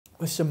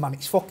Listen, man,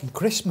 it's fucking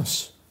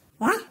Christmas.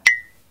 What?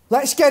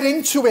 Let's get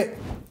into it.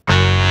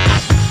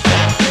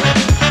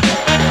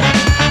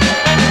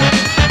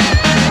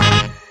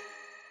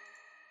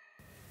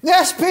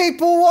 Yes,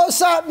 people, what's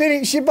happening?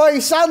 It's your boy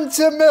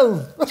Santa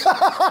Mill.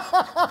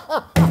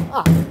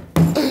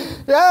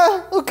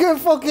 Yeah, look at a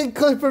fucking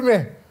clip of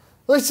me.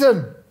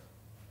 Listen,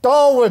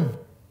 Darwen,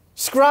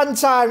 Scran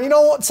time, you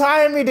know what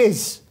time it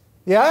is?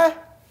 Yeah?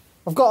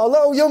 I've got a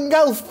little young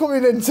elf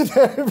coming in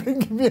today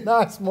bringing me a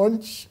nice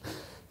munch.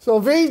 So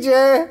VJ,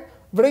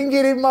 bring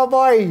it in, my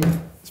boy.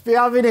 Let's be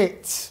having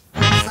it.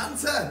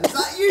 Santa, is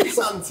that you,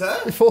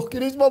 Santa? It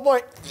fucking is, my boy.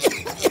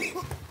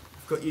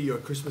 I've got you your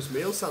Christmas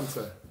meal,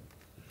 Santa.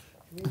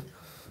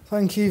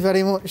 Thank you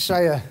very much,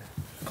 sire.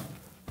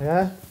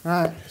 Yeah?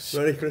 Right.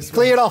 Merry Christmas.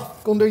 Clear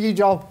off. Go and do your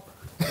job.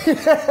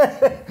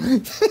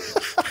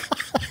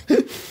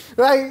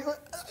 Right.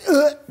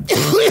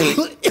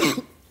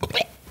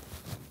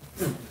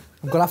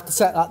 I'm going to have to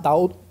set that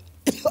down.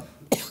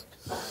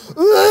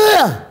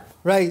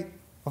 Right.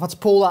 I've had to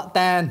pull that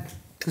down.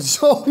 Because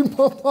it's all in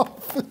my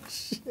mouth and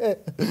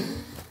shit.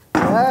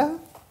 Yeah?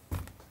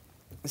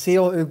 See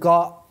what we've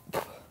got.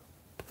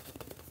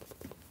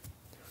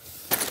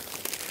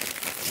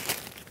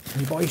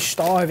 My boy's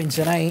starving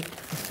tonight.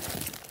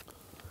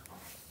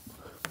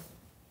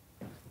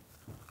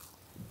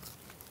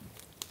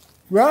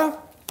 Yeah?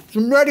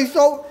 Some red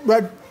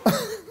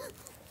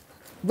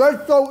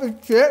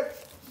salted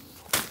chips.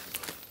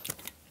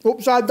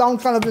 Upside down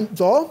kind of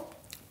vinto.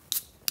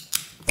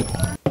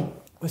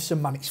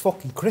 Listen, man, it's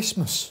fucking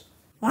Christmas.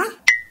 What?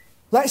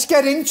 Let's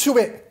get into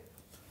it.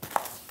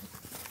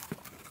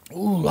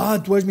 Oh,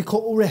 lad, where's my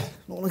cutlery?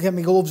 Don't want to get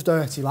my gloves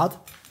dirty, lad.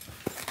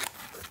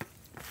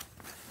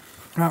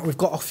 Right, we've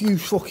got a few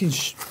fucking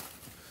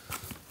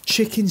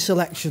chicken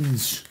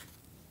selections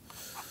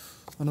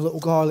and a little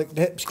garlic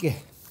dipski.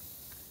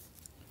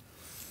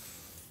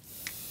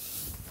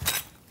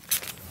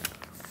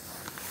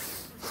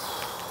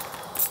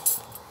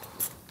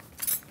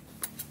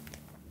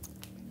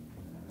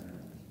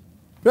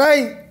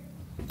 Right,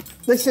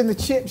 listen, the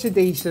chips are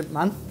decent,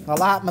 man. I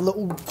like my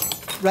little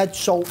red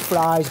salt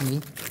fries, me.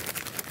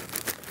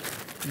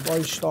 My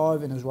boy's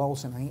starving as well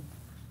tonight.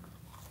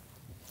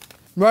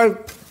 Right,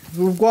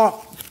 we've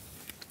got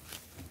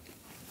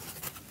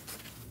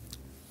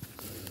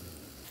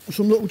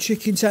some little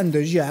chicken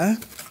tenders, yeah?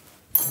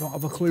 I don't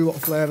have a clue what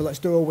flavour. Let's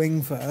do a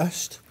wing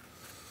first.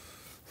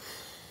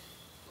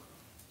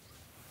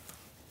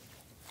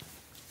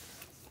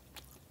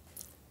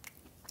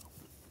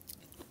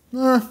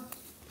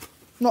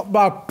 Not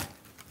bad.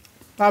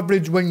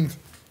 Average wings.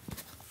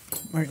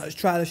 Right, let's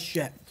try this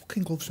shit.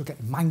 Fucking gloves are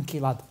getting manky,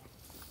 lad.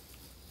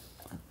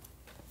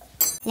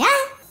 Yeah?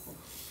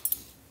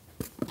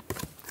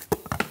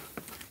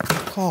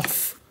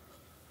 Cough.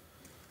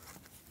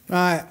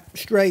 Right,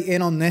 straight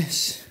in on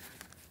this.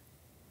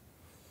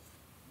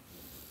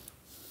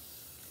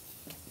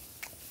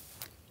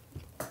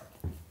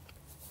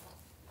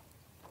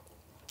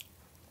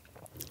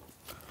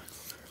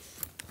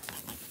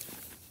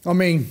 I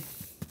mean,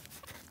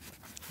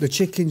 the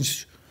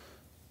chicken's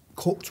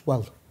cooked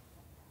well,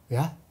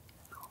 yeah?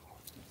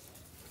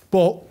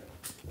 But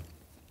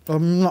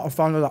I'm not a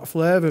fan of that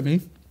flavour, me.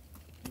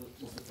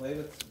 What's the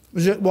flavour?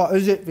 Is it, what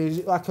is it? Is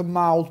it like a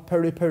mild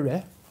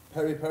peri-peri?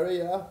 Peri-peri,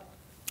 yeah.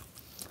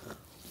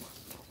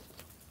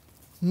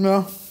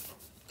 No.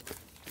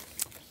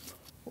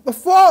 What the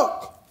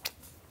fuck?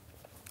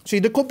 See,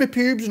 there could be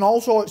pubes and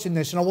all sorts in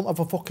this and I wouldn't have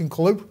a fucking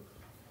clue.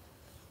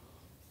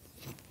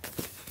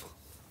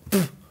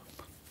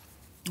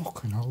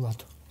 Fucking hell,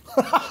 lad.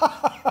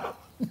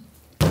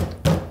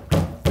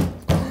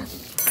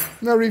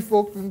 Merry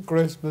fucking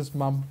Christmas,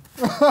 man.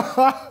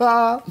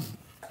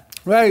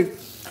 Right,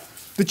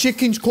 the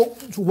chicken's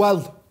cooked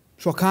well,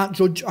 so I can't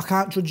judge it.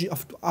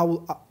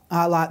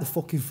 I like the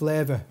fucking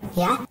flavour.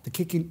 Yeah?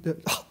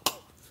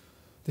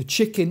 The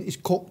chicken is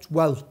cooked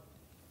well.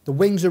 The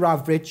wings are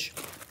average.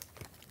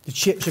 The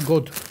chips are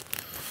good.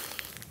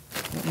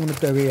 What I'm going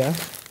to do here,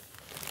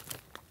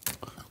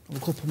 a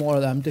couple more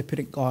of them, dip it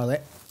in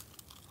garlic.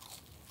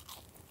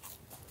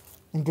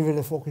 And give it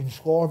a fucking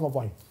score, my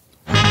boy.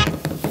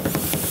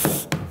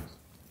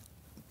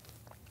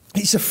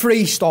 It's a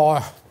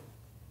 3-star.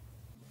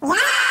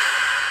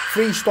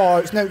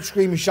 3-star, it's no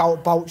scream and shout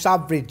about, it's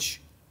average.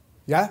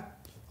 Yeah?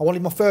 I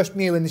wanted my first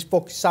meal in this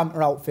fucking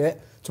Santa outfit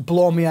to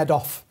blow my head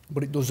off,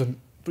 but it doesn't.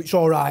 But it's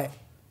alright.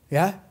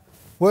 Yeah?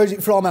 Where's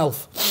it from,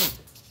 Elf?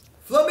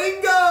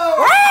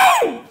 Flamingo!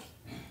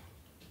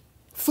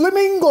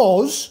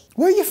 Flamingos?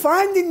 Where are you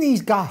finding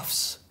these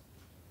gaffs?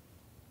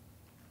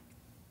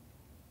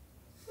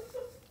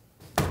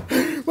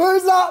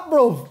 Where's that,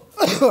 bro?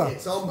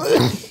 It's on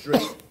Bridge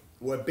Street,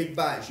 where Big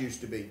Bites used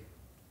to be.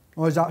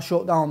 Or is that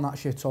shut down, that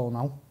shithole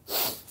now?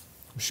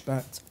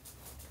 Respect.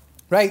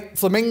 Right,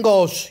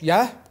 flamingos,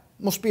 yeah?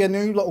 Must be a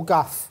new little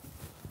gaff.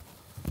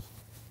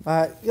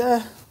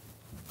 Yeah.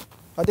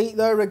 I'd eat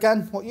there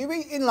again. What are you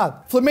eating,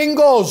 lad?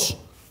 Flamingos.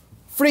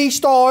 3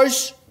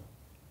 stars.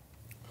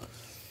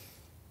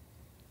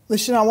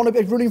 Listen, I want to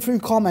be running through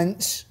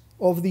comments.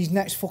 over these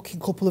next fucking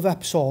couple of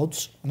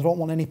episodes, and I don't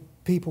want any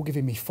people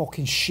giving me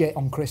fucking shit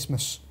on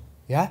Christmas.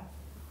 Yeah?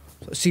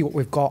 So let's see what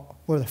we've got.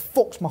 Where the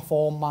fuck's my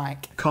phone,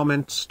 Mike?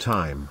 Comments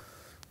time.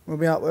 Where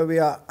we at? Where we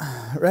at?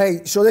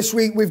 Right, so this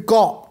week we've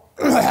got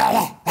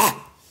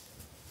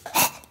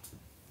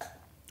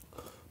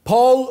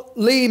Paul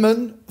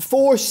Lehman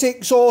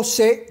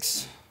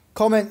 4606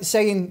 comment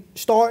saying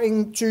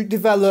starting to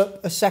develop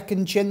a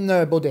second chin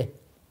there, buddy.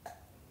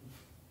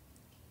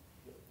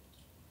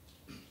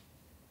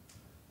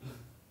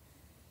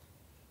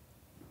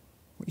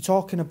 What are you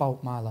talking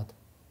about, my lad?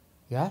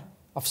 Yeah?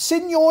 I've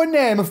seen your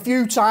name a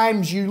few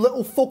times, you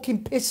little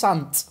fucking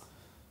pissant.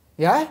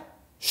 Yeah?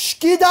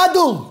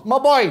 Skidaddle, my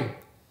boy.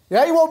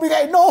 Yeah, you won't be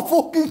getting no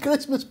fucking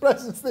Christmas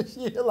presents this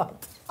year, lad.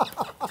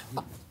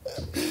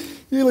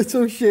 You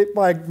little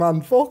shitbag,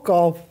 man. Fuck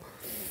off.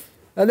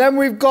 And then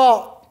we've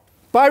got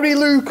Barry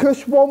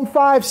Lucas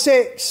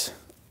 156.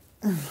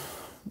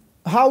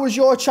 How was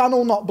your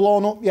channel not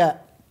blown up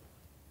yet?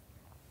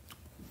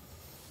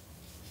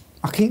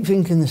 I keep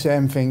thinking the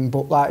same thing,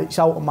 but like it's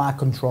out of my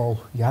control,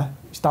 yeah?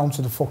 It's down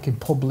to the fucking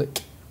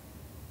public.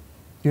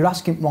 You're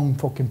asking the wrong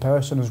fucking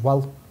person as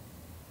well.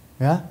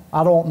 Yeah?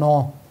 I don't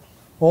know.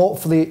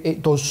 Hopefully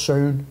it does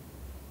soon.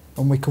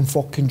 And we can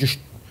fucking just,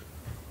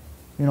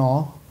 you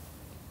know,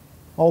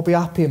 all be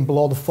happy and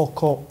blow the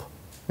fuck up.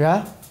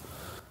 Yeah?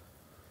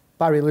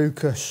 Barry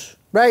Lucas.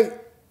 Right,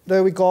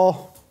 there we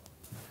go.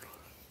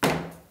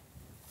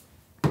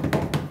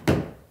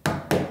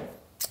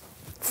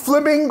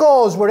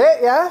 Flamingos were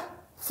it, yeah?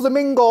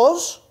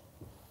 Flamingos.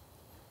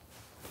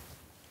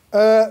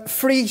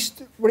 Free,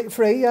 were it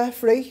free, yeah?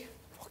 Free.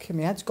 Fucking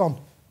my head's gone.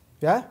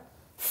 Yeah?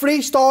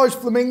 3 stars,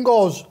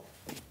 Flamingos.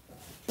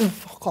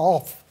 Fuck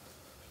off.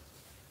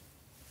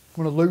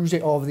 I'm going to lose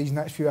it over these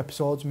next few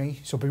episodes, me,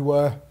 so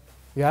beware.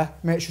 Yeah?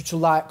 Make sure to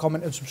like,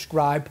 comment and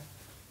subscribe.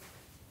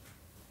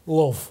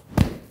 Love.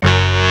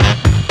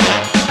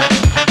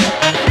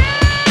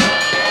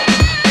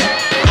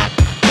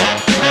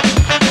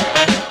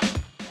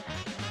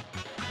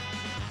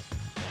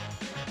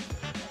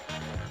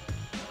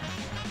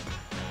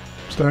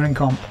 Stirring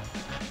comp.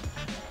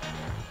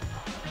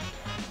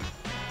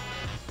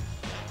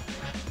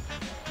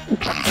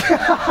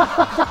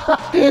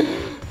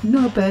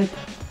 No, babe.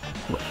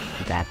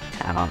 That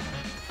talent.